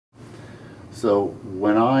So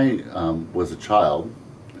when I was a child,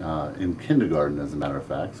 in kindergarten as a matter of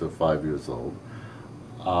fact, so 5 years old,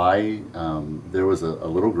 there was a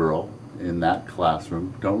little girl in that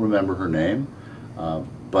classroom. Don't remember her name,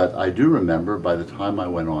 but I do remember by the time I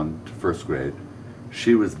went on to first grade,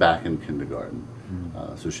 she was back in kindergarten.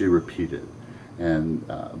 So she repeated. And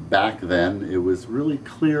back then, it was really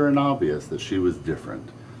clear and obvious that she was different.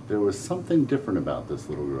 There was something different about this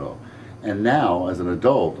little girl. And now, as an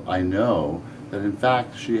adult, I know that in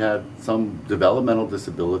fact she had some developmental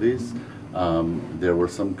disabilities. There were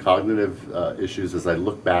some cognitive issues as I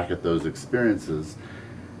look back at those experiences.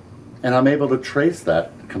 And I'm able to trace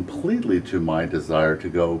that completely to my desire to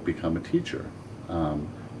go become a teacher.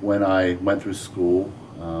 When I went through school,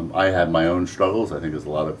 I had my own struggles. I think as a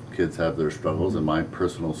lot of kids have their struggles, and my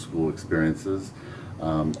personal school experiences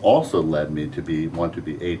also led me to want to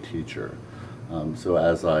be a teacher. So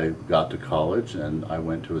as I got to college and I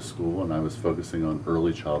went to a school and I was focusing on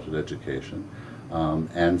early childhood education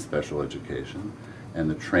and special education and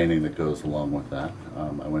the training that goes along with that.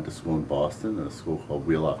 I went to school in Boston at a school called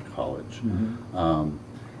Wheelock College.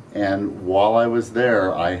 And while I was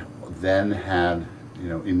there, I then had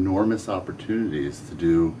enormous opportunities to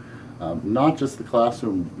do not just the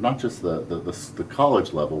classroom, not just the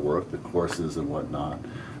college level work, the courses and whatnot,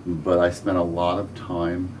 but I spent a lot of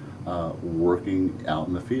time working out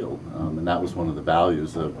in the field. And that was one of the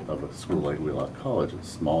values of a school like Wheelock College, a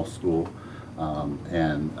small school,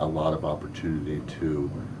 and a lot of opportunity to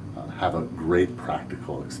have a great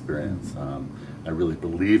practical experience. I really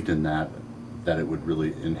believed in that it would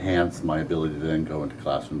really enhance my ability to then go into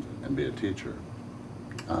classrooms and be a teacher.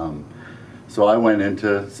 So I went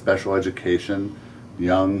into special education,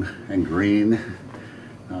 young and green,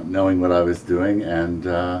 not knowing what I was doing, and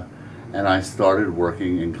I started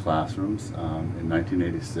working in classrooms in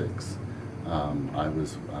 1986. I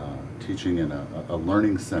was teaching in a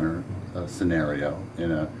learning center scenario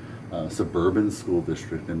in a suburban school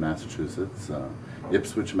district in Massachusetts,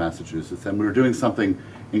 Ipswich, Massachusetts, and we were doing something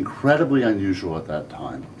incredibly unusual at that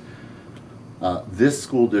time. This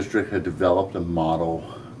school district had developed a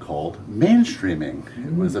model called mainstreaming.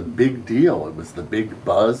 It was a big deal. It was the big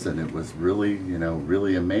buzz, and it was really,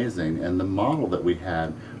 really amazing. And the model that we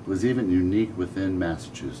had was even unique within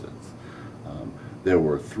Massachusetts. There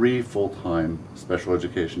were 3 full-time special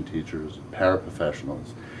education teachers,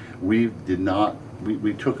 paraprofessionals. We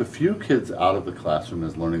took a few kids out of the classroom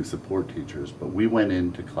as learning support teachers, but we went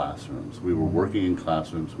into classrooms. We were working in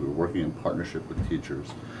classrooms. We were working in partnership with teachers.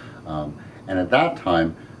 And at that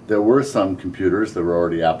time, there were some computers. There were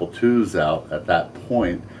already Apple IIs out at that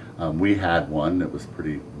point. We had one. It was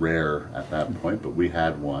pretty rare at that point, but we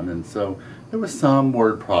had one. And so there was some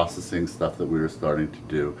word processing stuff that we were starting to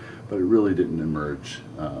do, but it really didn't emerge.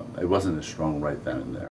 It wasn't as strong right then and there.